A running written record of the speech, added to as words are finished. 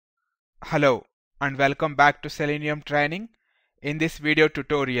Hello and welcome back to Selenium Training. In this video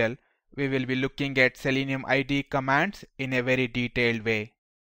tutorial, we will be looking at Selenium IDE commands in a very detailed way.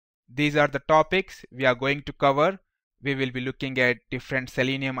 These are the topics we are going to cover. We will be looking at different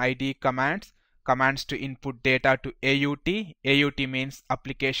Selenium IDE commands, commands to input data to AUT. AUT means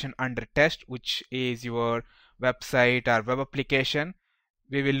application under test, which is your website or web application.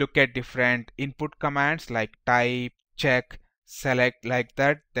 We will look at different input commands like type, check, select, like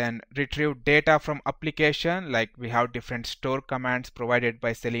that. Then retrieve data from application, like we have different store commands provided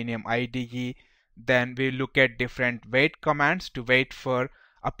by Selenium IDE. Then we look at different wait commands to wait for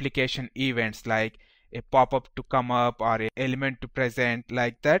application events, like a pop-up to come up or an element to present,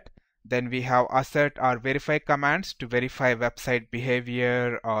 like that. Then we have assert or verify commands to verify website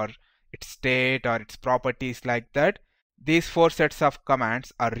behavior or its state or its properties, like that. These four sets of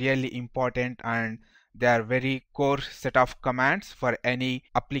commands are really important and they are very core set of commands for any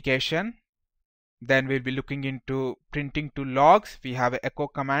application. Then we'll be looking into printing to logs. We have an echo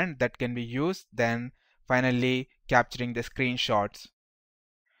command that can be used. Then finally capturing the screenshots.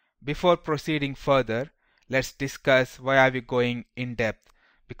 Before proceeding further, let's discuss why are we going in depth.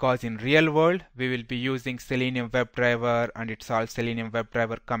 Because in real world we will be using Selenium WebDriver and it's all Selenium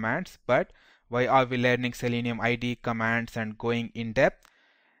WebDriver commands, but why are we learning Selenium IDE commands and going in depth?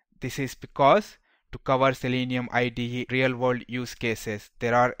 This is because to cover Selenium IDE real world use cases.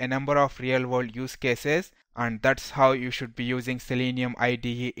 There are a number of real world use cases and that's how you should be using Selenium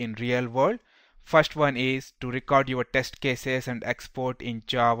IDE in real world. First one is to record your test cases and export in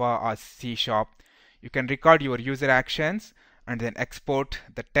Java or C#. You can record your user actions and then export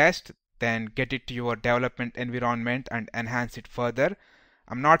the test, then get it to your development environment and enhance it further.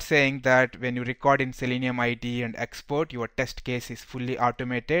 I'm not saying that when you record in Selenium IDE and export, your test case is fully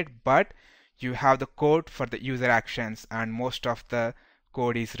automated, but you have the code for the user actions and most of the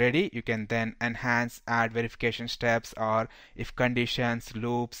code is ready. You can then enhance, add verification steps or if conditions,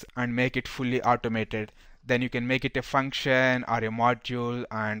 loops, and make it fully automated. Then you can make it a function or a module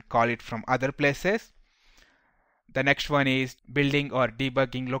and call it from other places. The next one is building or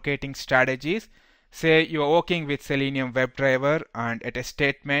debugging locating strategies. Say you are working with Selenium WebDriver and at a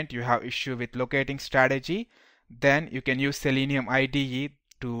statement you have issue with locating strategy, then you can use Selenium IDE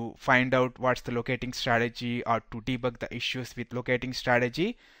to find out what's the locating strategy or to debug the issues with locating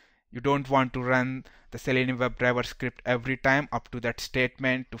strategy. You don't want to run the Selenium WebDriver script every time up to that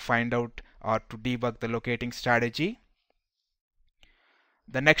statement to find out or to debug the locating strategy.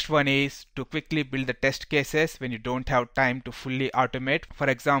 The next one is to quickly build the test cases when you don't have time to fully automate. For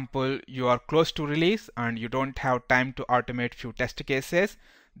example, you are close to release and you don't have time to automate few test cases,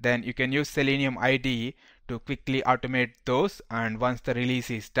 then you can use Selenium IDE to quickly automate those, and once the release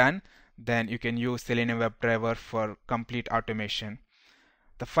is done, then you can use Selenium WebDriver for complete automation.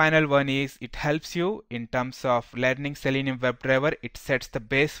 The final one is it helps you in terms of learning Selenium WebDriver. It sets the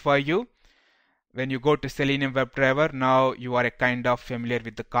base for you. When you go to Selenium WebDriver, now you are a kind of familiar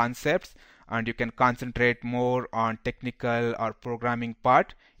with the concepts and you can concentrate more on technical or programming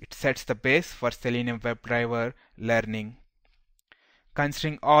part. It sets the base for Selenium WebDriver learning.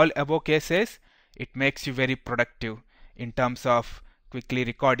 Considering all above cases, it makes you very productive in terms of quickly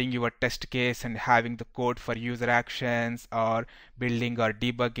recording your test case and having the code for user actions or building or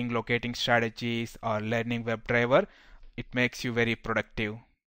debugging locating strategies or learning WebDriver. It makes you very productive.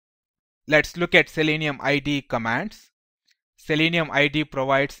 Let's look at Selenium IDE commands. Selenium IDE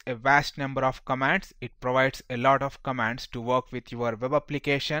provides a vast number of commands. It provides a lot of commands to work with your web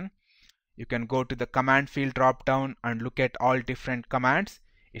application. You can go to the command field drop down and look at all different commands.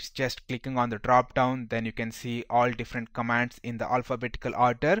 It's just clicking on the drop down, then you can see all different commands in the alphabetical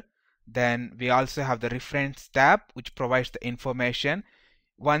order. Then we also have the reference tab which provides the information.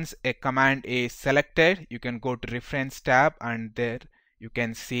 Once a command is selected, you can go to reference tab and there you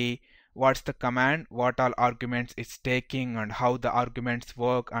can see what's the command, what all arguments it's taking and how the arguments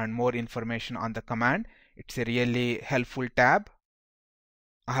work and more information on the command. It's a really helpful tab.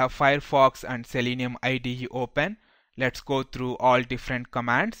 I have Firefox and Selenium IDE open. Let's go through all different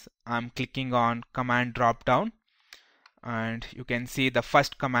commands. I'm clicking on command drop down and you can see the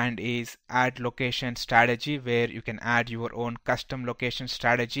first command is add location strategy, where you can add your own custom location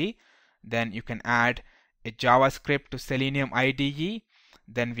strategy. Then you can add a JavaScript to Selenium IDE.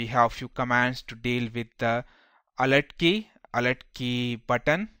 Then we have few commands to deal with the alert key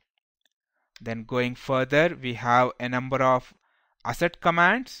button. Then going further, we have a number of assert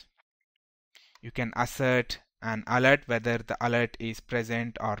commands. You can assert an alert whether the alert is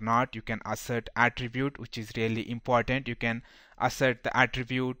present or not. You can assert attribute, which is really important. You can assert the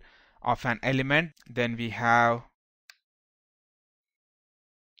attribute of an element. Then we have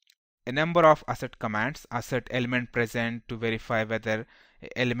a number of assert commands. Assert element present to verify whether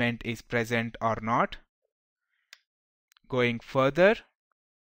element is present or not. Going further,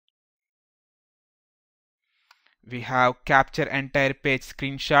 we have capture entire page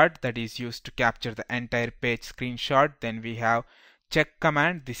screenshot, that is used to capture the entire page screenshot. Then we have check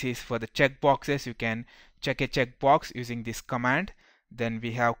command. This is for the check boxes. You can check a checkbox using this command. Then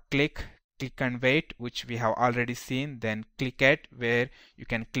we have click and wait, which we have already seen. Then click at, where you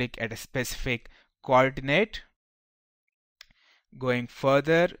can click at a specific coordinate. Going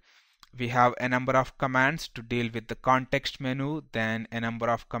further, we have a number of commands to deal with the context menu, then a number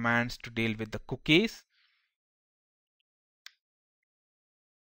of commands to deal with the cookies.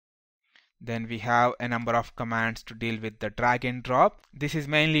 Then we have a number of commands to deal with the drag and drop. This is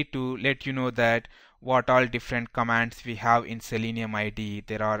mainly to let you know that what all different commands we have in Selenium IDE.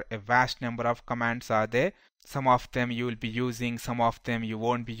 There are a vast number of commands are there. Some of them you will be using, some of them you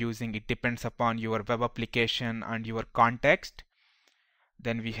won't be using. It depends upon your web application and your context.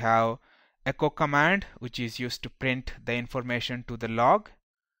 Then we have echo command, which is used to print the information to the log.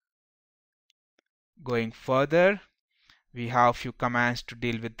 Going further, we have few commands to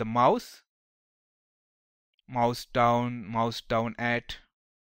deal with the mouse. Mouse down at.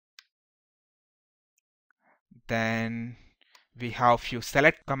 Then we have few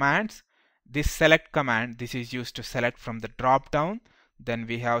select commands. This select command, this is used to select from the drop down. Then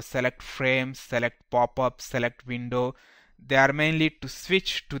we have select frame, select pop-up, select window. They are mainly to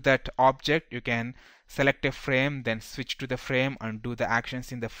switch to that object. You can select a frame, then switch to the frame and do the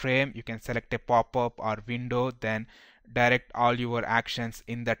actions in the frame. You can select a pop-up or window, then direct all your actions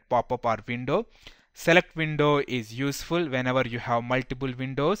in that pop-up or window. Select window is useful whenever you have multiple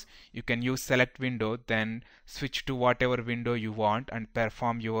windows. You can use select window, then switch to whatever window you want and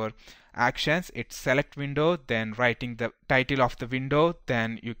perform your actions. It's select window, then writing the title of the window,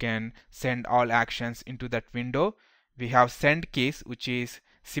 then you can send all actions into that window. We have send keys, which is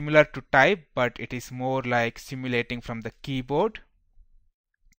similar to type, but it is more like simulating from the keyboard.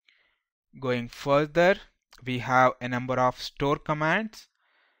 Going further, we have a number of store commands.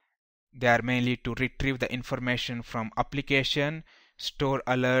 They are mainly to retrieve the information from application. Store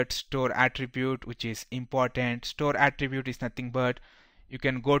alert, store attribute, which is important. Store attribute is nothing but you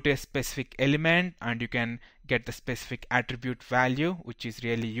can go to a specific element and you can get the specific attribute value, which is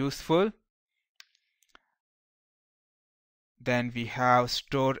really useful. Then we have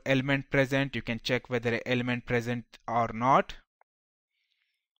store element present. You can check whether an element present or not.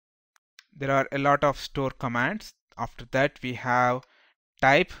 There are a lot of store commands. After that, we have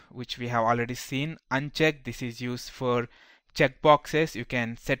type, which we have already seen. Uncheck, this is used for checkboxes. You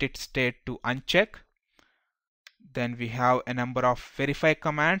can set its state to uncheck. Then we have a number of verify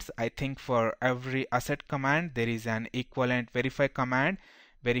commands. I think for every asset command there is an equivalent verify command.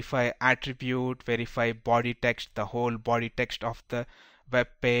 Verify attribute, verify body text, the whole body text of the web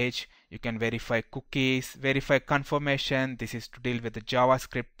page. You can verify cookies, verify confirmation. This is to deal with the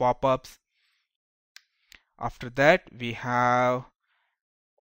JavaScript pop-ups. After that, we have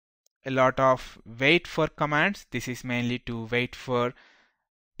a lot of waitFor commands. This is mainly to wait for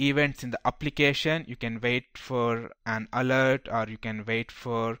events in the application. You can wait for an alert, or you can wait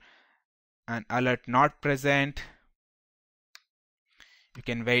for an alert not present. You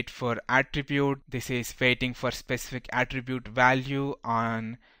can wait for attribute. This is waiting for specific attribute value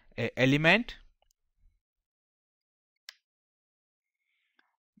on an element.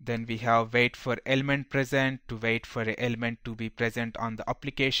 Then we have wait for element present, to wait for an element to be present on the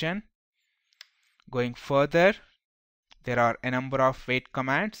application. Going further, there are a number of wait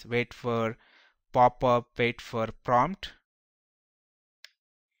commands. Wait for pop-up, wait for prompt.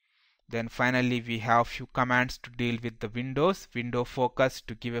 Then finally we have few commands to deal with the windows. Window focus,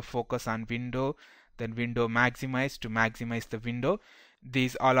 to give a focus on window. Then window maximize, to maximize the window.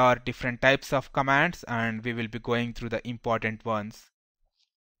 These all are different types of commands and we will be going through the important ones.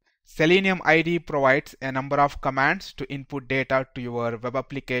 Selenium IDE provides a number of commands to input data to your web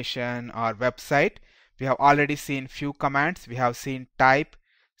application or website. We have already seen few commands. We have seen type,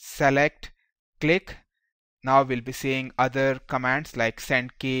 select, click. Now we'll be seeing other commands like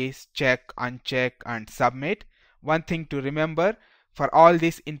send keys, check, uncheck, and submit. One thing to remember, for all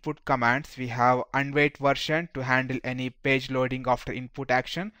these input commands, we have unwait version to handle any page loading after input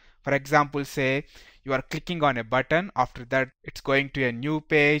action. For example, say you are clicking on a button, after that it's going to a new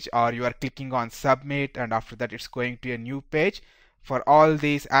page, or you are clicking on submit and after that it's going to a new page. For all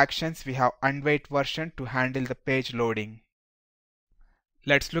these actions, we have unwait version to handle the page loading.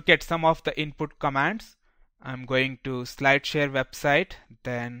 Let's look at some of the input commands. I'm going to SlideShare website,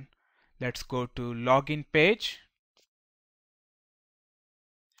 then let's go to login page.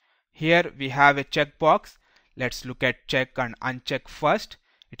 Here we have a checkbox. Let's look at check and uncheck first.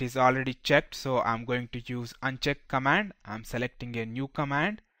 It is already checked, so I'm going to use uncheck command. I'm selecting a new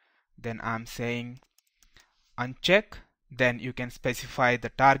command. Then I'm saying uncheck. Then you can specify the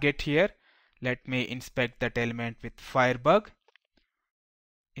target here. Let me inspect that element with Firebug.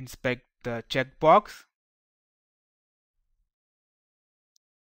 Inspect the checkbox.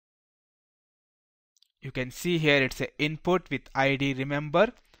 You can see here it's a input with ID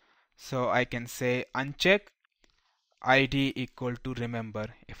remember. So I can say uncheck ID equal to remember.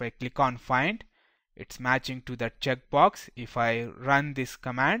 If I click on find, it's matching to that checkbox. If I run this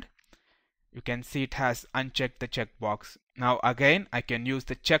command, you can see it has unchecked the checkbox. Now again, I can use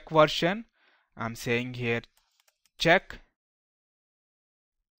the check version. I'm saying here check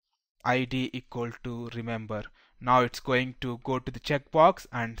ID equal to remember. Now it's going to go to the checkbox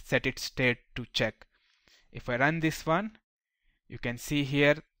and set its state to check. If I run this one, you can see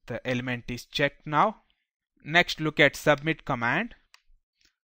here the element is checked now. Next, look at submit command.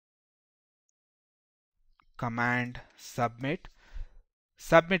 Command submit.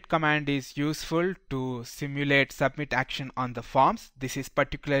 Submit command is useful to simulate submit action on the forms. This is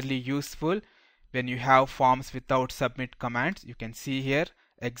particularly useful when you have forms without submit commands. You can see here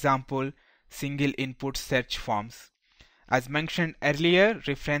example single input search forms. As mentioned earlier,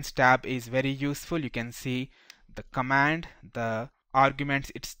 reference tab is very useful. You can see the command, the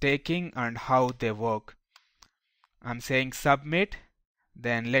arguments it's taking and how they work. I'm saying submit.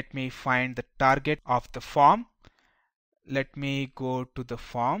 Then let me find the target of the form. Let me go to the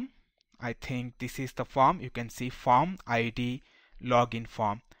form. I think this is the form. You can see form ID login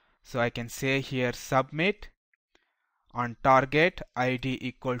form. So I can say here submit on target ID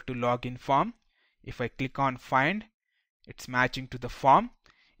equal to login form. If I click on find, it's matching to the form.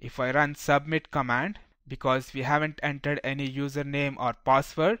 If I run submit command, because we haven't entered any username or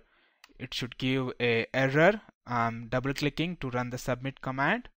password, it should give a error. I'm double clicking to run the submit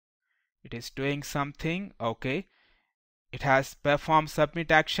command. It is doing something. Okay, it has performed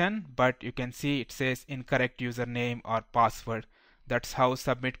submit action, but you can see it says incorrect username or password. That's how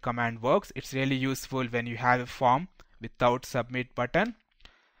submit command works. It's really useful when you have a form without submit button.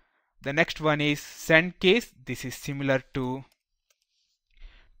 The next one is send case. This is similar to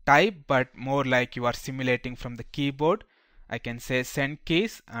type, but more like you are simulating from the keyboard. I can say send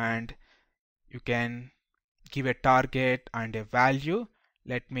case and you can give a target and a value.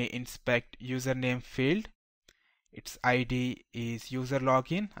 Let me inspect username field. Its ID is user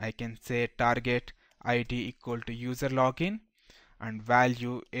login. I can say target ID equal to user login and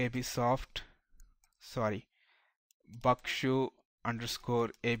value Buckshoe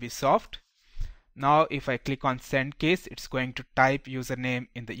underscore ABSoft. Now if I click on send case, it's going to type username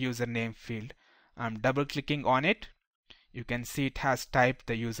in the username field. I'm double clicking on it. You can see it has typed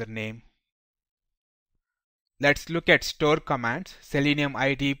the username. Let's look at store commands. Selenium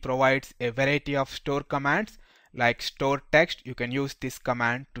IDE provides a variety of store commands like store text. You can use this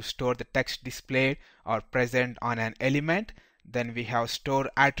command to store the text displayed or present on an element. Then we have store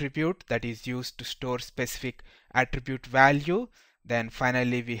attribute that is used to store specific attribute value. Then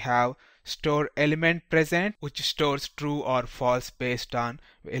finally we have store element present, which stores true or false based on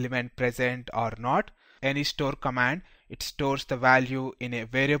element present or not. Any store command, it stores the value in a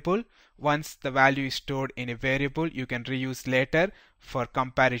variable. Once the value is stored in a variable, you can reuse later for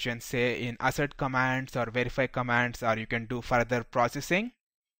comparison, say in assert commands or verify commands, or you can do further processing.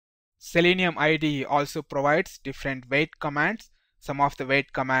 Selenium IDE also provides different wait commands. Some of the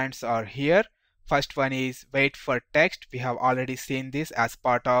wait commands are here. First one is wait for text. We have already seen this as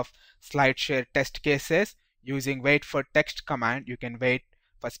part of SlideShare test cases. Using wait for text command, you can wait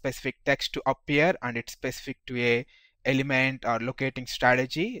for specific text to appear and it's specific to a element or locating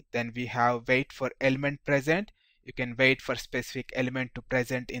strategy. Then we have wait for element present. You can wait for specific element to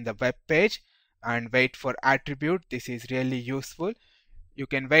present in the web page. And wait for attribute. This is really useful. You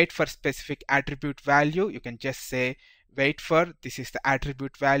can wait for specific attribute value. You can just say wait for, this is the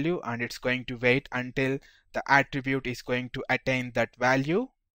attribute value, and it's going to wait until the attribute is going to attain that value.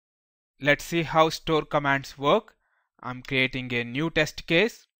 Let's see how store commands work. I'm creating a new test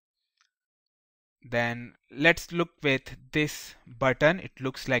case. Then let's look with this button. It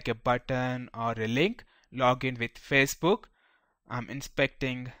looks like a button or a link. Login with Facebook. I'm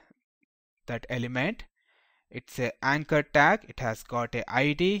inspecting that element. It's a anchor tag. It has got a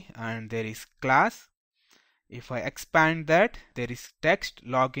ID and there is class. If I expand that, there is text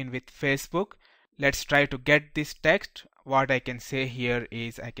login with Facebook. Let's try to get this text. What I can say here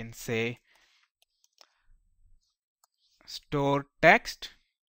is I can say store text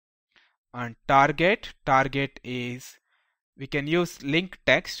and target. Target is We can use link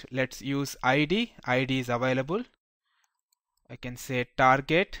text. Let's use ID. ID is available. I can say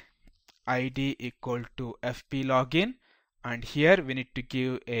target ID equal to FP login, and here we need to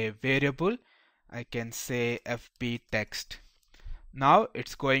give a variable. I can say FP text. Now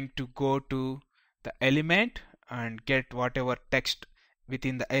it's going to go to the element and get whatever text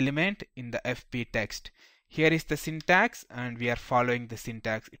within the element in the FP text. Here is the syntax, and we are following the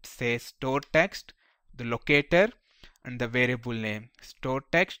syntax. It says store text, the locator, and the variable name. Store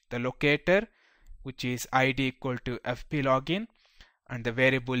text, the locator, which is ID equal to FP login, and the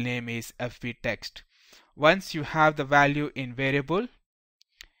variable name is FP text. Once you have the value in variable,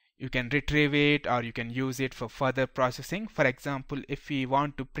 you can retrieve it or you can use it for further processing. For example, if we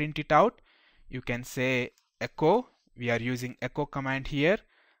want to print it out, you can say echo. We are using echo command here,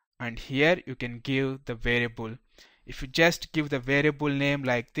 and here you can give the variable. If you just give the variable name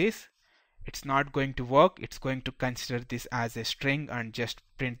like this, it's not going to work. It's going to consider this as a string and just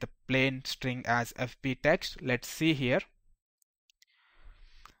print the plain string as FP text. Let's see here.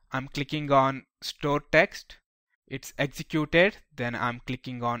 I'm clicking on store text. It's executed. Then I'm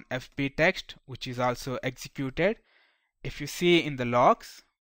clicking on FP text, which is also executed. If you see in the logs,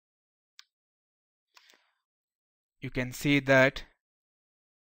 you can see that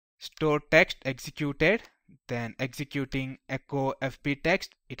store text executed, then executing echo FP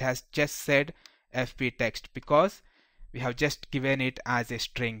text. It has just said FP text because we have just given it as a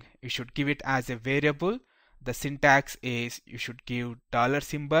string. You should give it as a variable. The syntax is you should give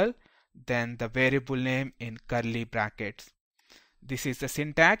 $symbol, then the variable name in curly brackets. This is the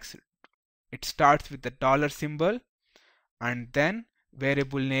syntax. It starts with the $symbol and then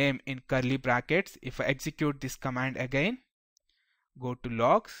variable name in curly brackets. If I execute this command again, go to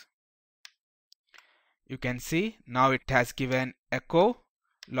logs, you can see now it has given echo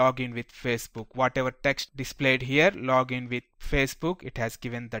login with Facebook. Whatever text displayed here, login with Facebook, it has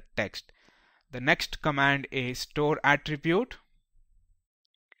given the text. The next command is store attribute.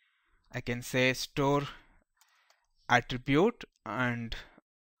 I can say store attribute, and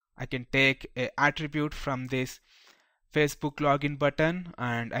I can take an attribute from this Facebook login button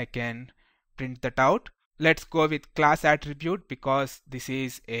and I can print that out. Let's go with class attribute because this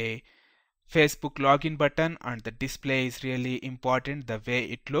is a Facebook login button and the display is really important, the way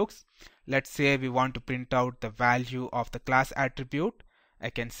it looks. Let's say we want to print out the value of the class attribute. I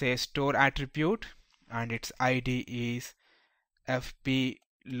can say store attribute and its ID is FP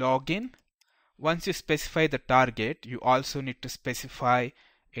login. Once you specify the target, you also need to specify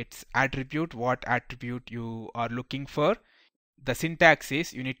its attribute, what attribute you are looking for. The syntax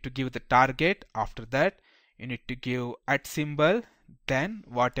is you need to give the target. After that, you need to give @symbol, then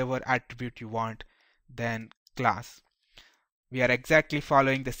whatever attribute you want, then class. We are exactly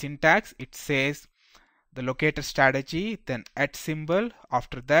following the syntax. It says the locator strategy, then @symbol.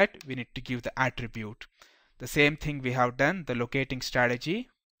 After that, we need to give the attribute. The same thing we have done, the locating strategy,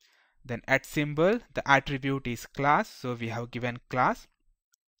 then @symbol. The attribute is class, so we have given class.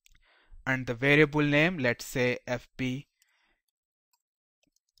 And the variable name, let's say FP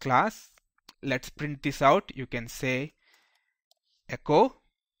class. Let's print this out. You can say echo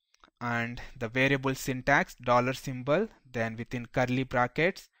and the variable syntax $symbol, then within curly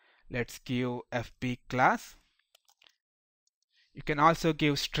brackets let's give FP class. You can also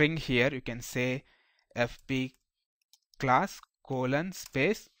give string here. You can say FP class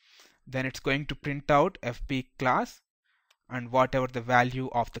 :space, then it's going to print out FP class and whatever the value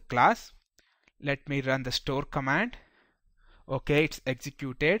of the class. Let me run the store command. Okay, it's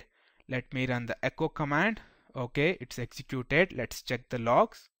executed. Let me run the echo command. Okay, it's executed. Let's check the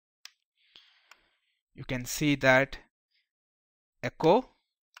logs. You can see that echo,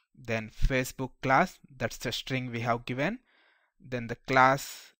 then Facebook class, that's the string we have given, then the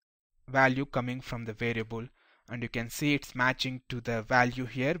class value coming from the variable, and you can see it's matching to the value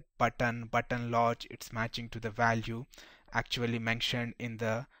here, button lodge, it's matching to the value actually mentioned in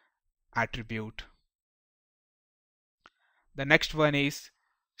the attribute. The next one is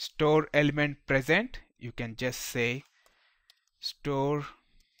store element present. You can just say store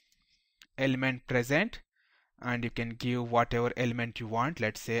element present and you can give whatever element you want.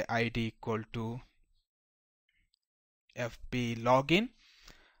 Let's say ID equal to FP login,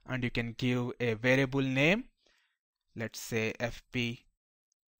 and you can give a variable name. Let's say FP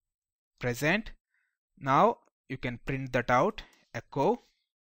present. Now you can print that out, echo,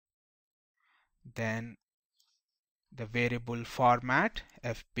 then the variable format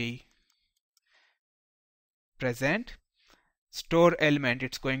FP present. Store element,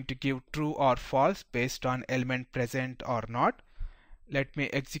 it's going to give true or false based on element present or not. Let me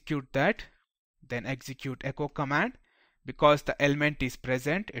execute that, then execute echo command. Because the element is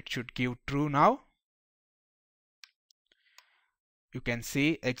present, it should give true now. You can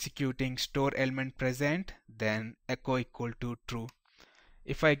see executing store element present, then echo equal to true.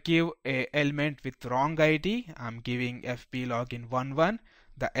 If I give a element with wrong ID, I'm giving fb login11,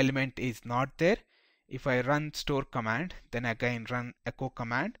 the element is not there. If I run store command, then again run echo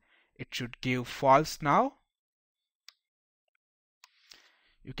command, it should give false now.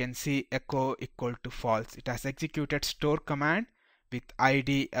 You can see echo equal to false. It has executed store command with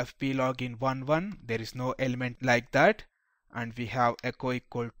ID fb login11. There is no element like that, and we have echo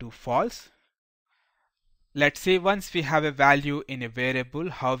equal to false. Let's see, once we have a value in a variable,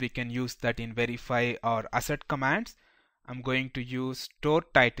 how we can use that in verify or asset commands. I'm going to use store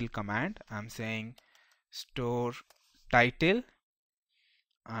title command. I'm saying store title,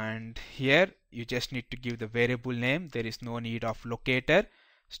 and here you just need to give the variable name. There is no need of locator.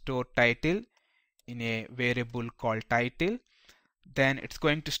 Store title in a variable called title. Then it's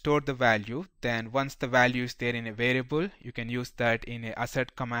going to store the value. Then once the value is there in a variable, you can use that in a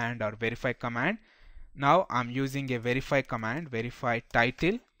asset command or verify command. Now I'm using a verify command, verify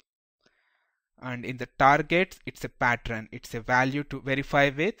title, and in the targets it's a pattern, it's a value to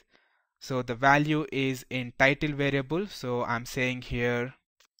verify with. So the value is in title variable, so I'm saying here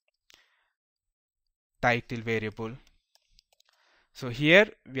title variable. So here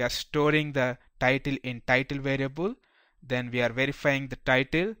we are storing the title in title variable, then we are verifying the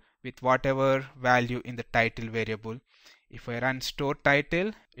title with whatever value in the title variable. If I run store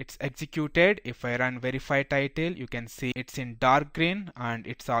title, it's executed. If I run verify title, you can see it's in dark green and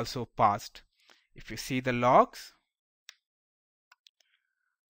it's also passed. If you see the logs,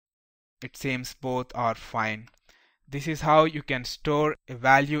 it seems both are fine. This is how you can store a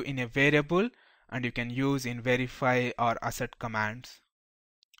value in a variable and you can use in verify or asset commands.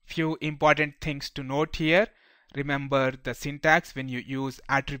 Few important things to note here. Remember the syntax when you use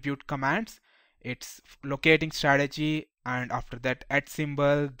attribute commands. It's locating strategy, and after that at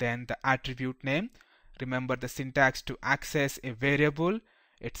symbol, then the attribute name. Remember the syntax to access a variable,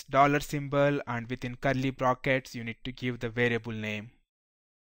 it's dollar symbol, and within curly brackets you need to give the variable name.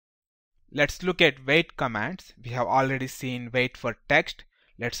 Let's look at wait commands. We have already seen wait for text.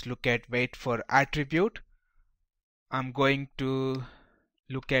 Let's look at wait for attribute. I'm going to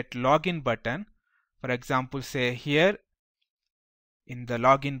look at login button. For example, say here in the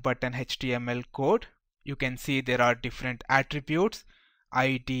login button HTML code, you can see there are different attributes: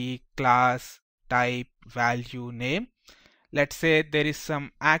 ID, class, type, value, name. Let's say there is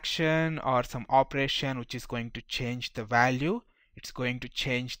some action or some operation which is going to change the value. It's going to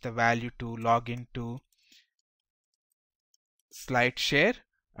change the value to login to slide share,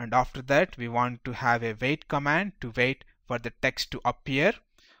 and after that we want to have a wait command to wait for the text to appear.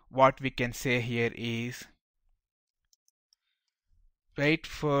 What we can say here is wait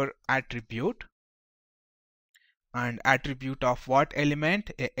for attribute, and attribute of what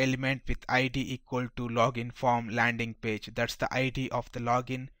element? A element with ID equal to login form landing page. That's the ID of the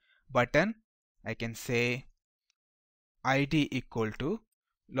login button. I can say ID equal to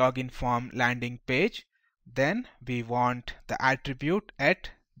login form landing page. Then we want the attribute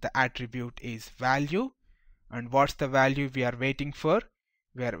at, the attribute is value, and what's the value we are waiting for?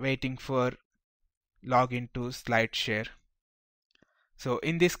 We are waiting for login to slide share. So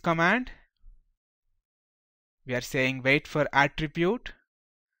in this command we are saying wait for attribute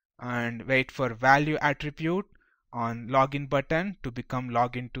and wait for value attribute on login button to become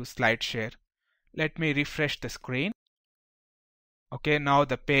login to slide share. Let me refresh the screen. Okay, now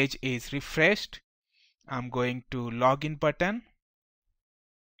the page is refreshed. I'm going to login button.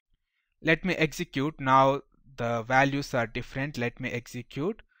 Let me execute. Now the values are different. Let me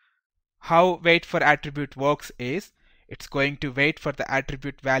execute. How wait for attribute works is it's going to wait for the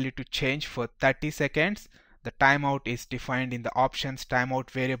attribute value to change for 30 seconds. The timeout is defined in the options timeout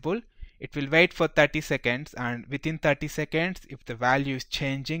variable. It will wait for 30 seconds, and within 30 seconds if the value is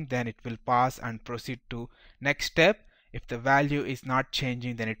changing, then it will pass and proceed to next step. If the value is not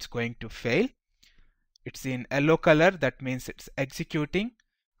changing, then it's going to fail. It's in yellow color, that means it's executing.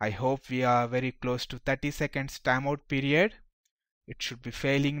 I hope we are very close to 30 seconds timeout period. It should be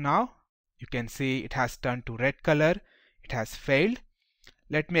failing now. You can see it has turned to red color. It has failed.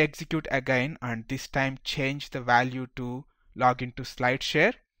 Let me execute again, and this time change the value to login to slide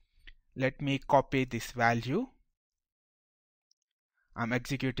share. Let me copy this value. I'm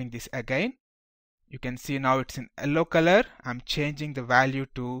executing this again. You can see now it's in yellow color. I'm changing the value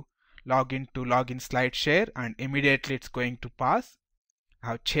to login slide share, and immediately it's going to pass. I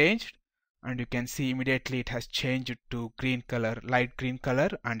have changed, and you can see immediately it has changed to green color, light green color,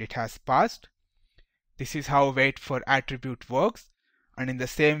 and it has passed. This is how waitFor attribute works. And in the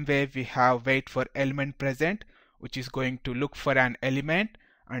same way, we have waitFor element present, which is going to look for an element,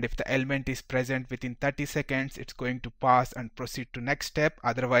 and if the element is present within 30 seconds, it's going to pass and proceed to next step,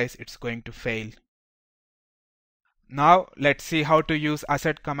 otherwise it's going to fail. Now let's see how to use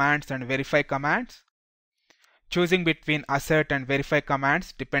assert commands and verify commands. Choosing between assert and verify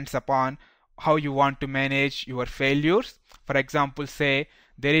commands depends upon how you want to manage your failures. For example, say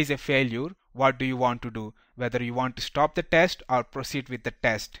there is a failure, what do you want to do? Whether you want to stop the test or proceed with the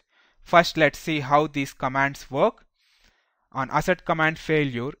test. First, let's see how these commands work. On assert command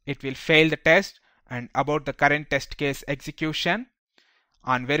failure, it will fail the test and abort the current test case execution.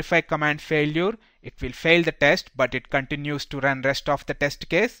 On verify command failure, it will fail the test but it continues to run rest of the test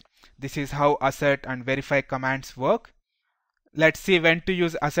case. This is how assert and verify commands work. Let's see when to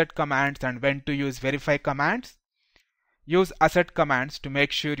use assert commands and when to use verify commands. Use assert commands to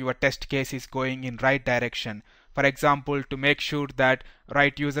make sure your test case is going in right direction. For example, to make sure that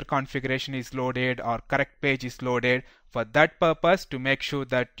right user configuration is loaded or correct page is loaded. For that purpose, to make sure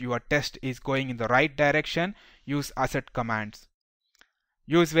that your test is going in the right direction, use assert commands.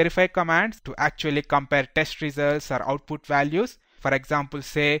 Use verify commands to actually compare test results or output values. For example,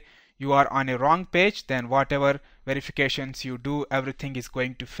 say you are on a wrong page, then whatever verifications you do, everything is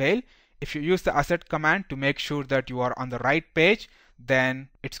going to fail. If you use the assert command to make sure that you are on the right page, then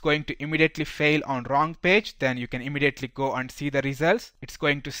it's going to immediately fail on wrong page. Then you can immediately go and see the results. It's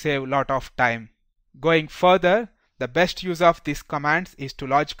going to save a lot of time. Going further, the best use of these commands is to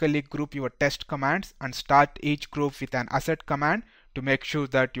logically group your test commands and start each group with an assert command to make sure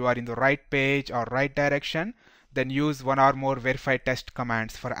that you are in the right page or right direction. Then use one or more verify test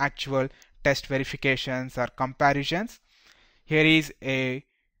commands for actual test verifications or comparisons. Here is a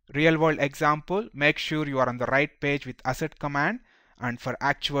real world example. Make sure you are on the right page with assert command, and for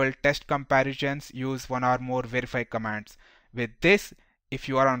actual test comparisons use one or more verify commands. With this, if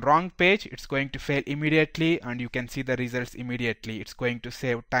you are on wrong page, it's going to fail immediately and you can see the results immediately. It's going to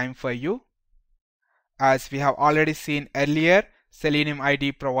save time for you. As we have already seen earlier, Selenium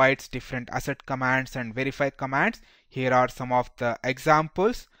IDE provides different assert commands and verify commands. Here are some of the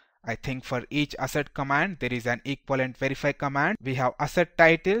examples. I think for each assert command there is an equivalent verify command. We have assert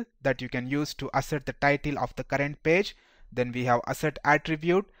title that you can use to assert the title of the current page. Then we have assert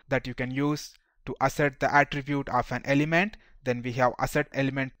attribute that you can use to assert the attribute of an element. Then we have assert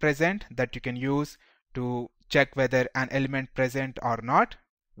element present that you can use to check whether an element present or not.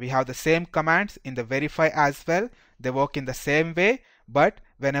 We have the same commands in the verify as well. They work in the same way, but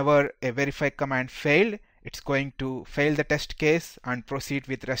whenever a verify command failed, it's going to fail the test case and proceed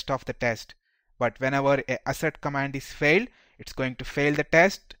with rest of the test. But whenever a assert command is failed, it's going to fail the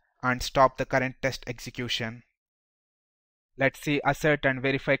test and stop the current test execution. Let's see assert and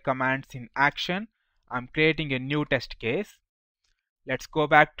verify commands in action. I'm creating a new test case. Let's go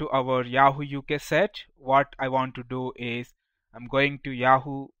back to our Yahoo UK search. What I want to do is I'm going to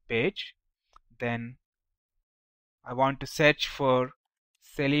Yahoo page. Then I want to search for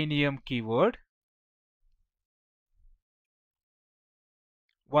Selenium keyword.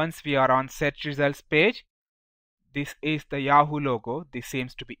 Once we are on search results page, this is the Yahoo logo. This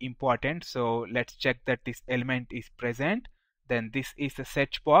seems to be important, so let's check that this element is present. Then this is the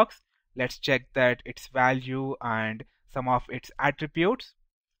search box. Let's check that its value and some of its attributes.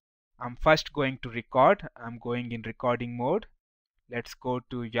 I'm first going to record. I'm going in recording mode. Let's go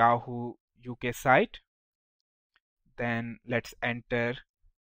to Yahoo UK site. Then let's enter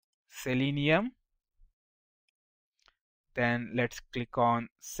Selenium. Then let's click on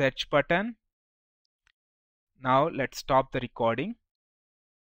search button. Now let's stop the recording.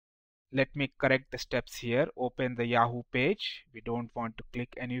 Let me correct the steps here. Open the Yahoo page. We don't want to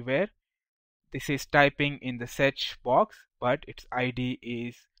click anywhere. This is typing in the search box, but its ID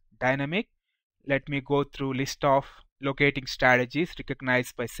is dynamic. Let me go through list of locating strategies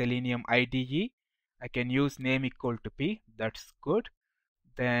recognized by Selenium IDE. I can use name equal to P. That's good.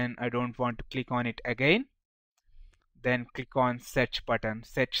 Then I don't want to click on it again. Then click on search button,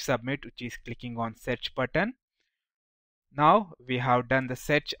 search submit, which is clicking on search button. Now we have done the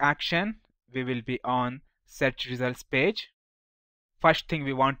search action. We will be on search results page. First thing,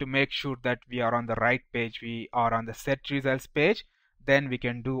 we want to make sure that we are on the right page. We are on the search results page. Then we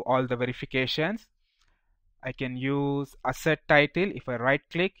can do all the verifications. I can use assert title. If I right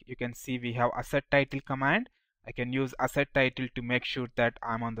click, you can see we have assert title command. I can use assert title to make sure that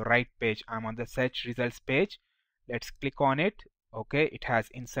I'm on the right page. I'm on the search results page. Let's click on it. Okay, it has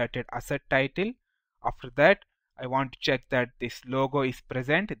inserted assert title. After that, I want to check that this logo is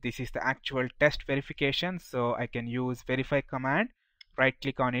present. This is the actual test verification, so I can use verify command. Right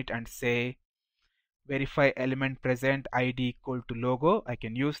click on it and say verify element present ID equal to logo. I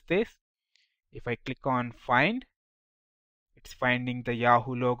can use this. If I click on find, it's finding the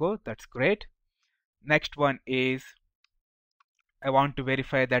Yahoo logo. That's great. Next one is I want to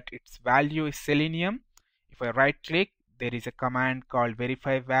verify that its value is Selenium. If I right click, there is a command called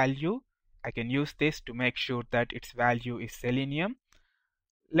verify value. I can use this to make sure that its value is Selenium.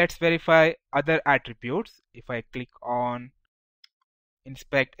 Let's verify other attributes. If I click on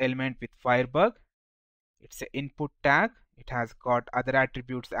inspect element with Firebug, it's an input tag. It has got other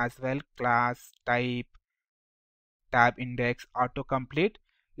attributes as well: class, type, tab index, autocomplete.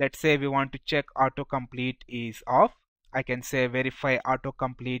 Let's say we want to check autocomplete is off. I can say verify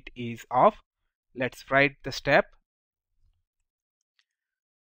autocomplete is off. Let's write the step.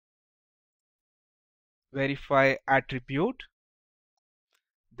 Verify attribute.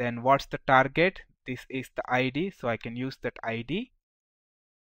 Then what's the target? This is the ID, so I can use that ID.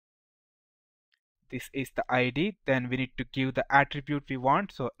 This is the ID. Then we need to give the attribute we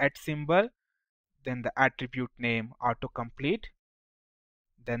want. So @ symbol, then the attribute name autocomplete,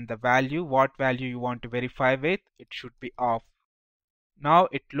 then the value, what value you want to verify with. It should be off. Now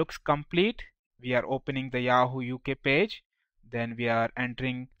it looks complete. We are opening the Yahoo UK page. Then we are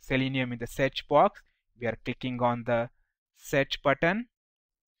entering Selenium in the search box. We are clicking on the search button.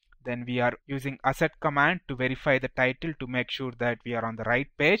 Then we are using asset command to verify the title to make sure that we are on the right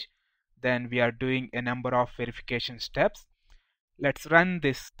page. Then we are doing a number of verification steps. Let's run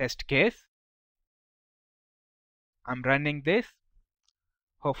this test case. I'm running this.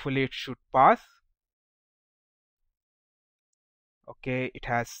 Hopefully it should pass. Okay, it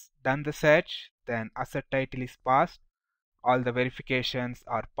has done the search. Then asset title is passed. All the verifications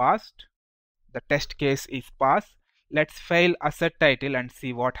are passed. The test case is passed. Let's fail asset title and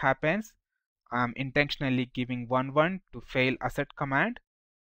see what happens. I'm intentionally giving 1 to fail asset command.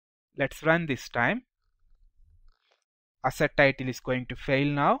 Let's run this time. Asset title is going to fail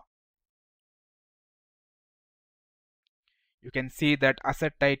now. You can see that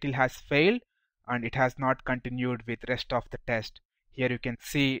asset title has failed and it has not continued with rest of the test. Here you can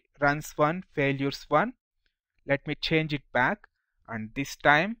see runs 1, failures 1. Let me change it back, and this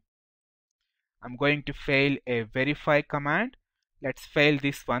time I'm going to fail a verify command. Let's fail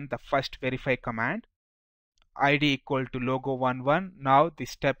this one, the first verify command. ID equal to logo 11. Now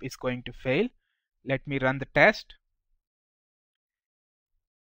this step is going to fail. Let me run the test.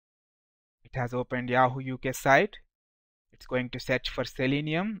 It has opened Yahoo UK site. It's going to search for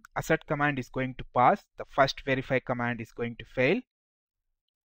Selenium. Asset command is going to pass. The first verify command is going to fail.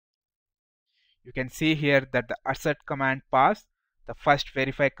 You can see here that the asset command passed. The first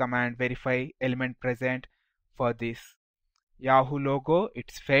verify command, verify element present for this Yahoo logo,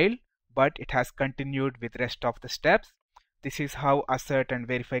 it's failed, but it has continued with rest of the steps. This is how assert and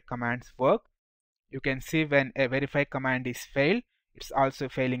verify commands work. You can see when a verify command is failed, it's also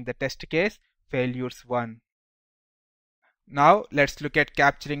failing the test case, failures 1. Now let's look at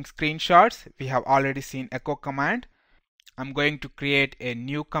capturing screenshots. We have already seen echo command. I'm going to create a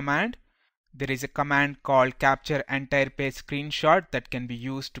new command. There is a command called capture entire page screenshot that can be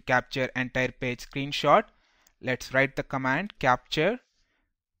used to capture entire page screenshot. Let's write the command capture.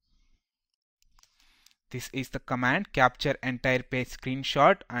 This is the command capture entire page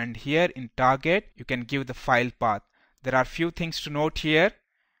screenshot, and here in target you can give the file path. There are few things to note here.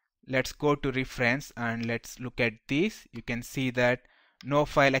 Let's go to reference and let's look at this. You can see that no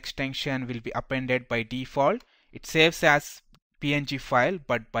file extension will be appended by default. It saves as PNG file,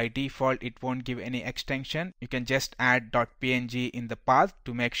 but by default it won't give any extension. You can just add .png in the path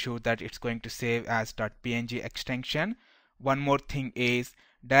to make sure that it's going to save as .png extension. One more thing is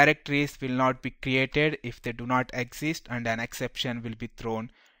directories will not be created if they do not exist, and an exception will be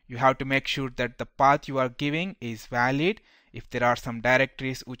thrown. You have to make sure that the path you are giving is valid. If there are some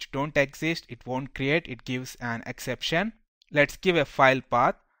directories which don't exist, it won't create, it gives an exception. Let's give a file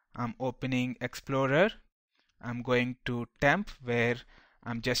path. I'm opening Explorer. I'm going to temp, where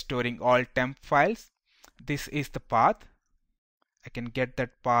I'm just storing all temp files. This is the path. I can get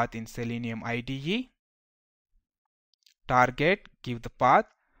that path in Selenium IDE. Target, give the path,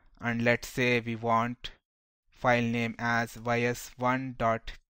 and let's say we want file name as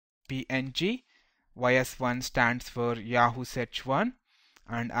ys1.png. ys1 stands for Yahoo Search 1,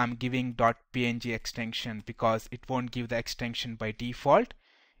 and I'm giving .png extension because it won't give the extension by default.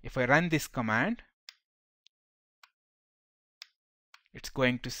 If I run this command, it's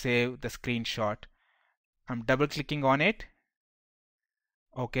going to save the screenshot. I'm double clicking on it.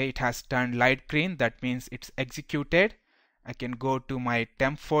 Okay, it has turned light green. That means it's executed. I can go to my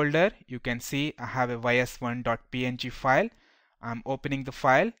temp folder. You can see I have a ys1.png file. I'm opening the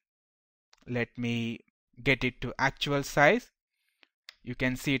file. Let me get it to actual size. You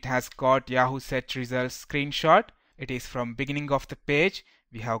can see it has got Yahoo search results screenshot. It is from beginning of the page.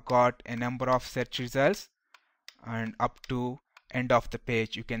 We have got a number of search results, and up to end of the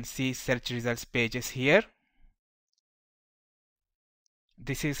page you can see search results pages here.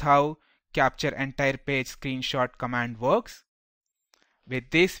 This is how capture entire page screenshot command works.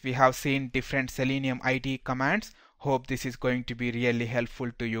 With this we have seen different Selenium IDE commands. Hope this is going to be really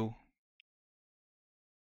helpful to you.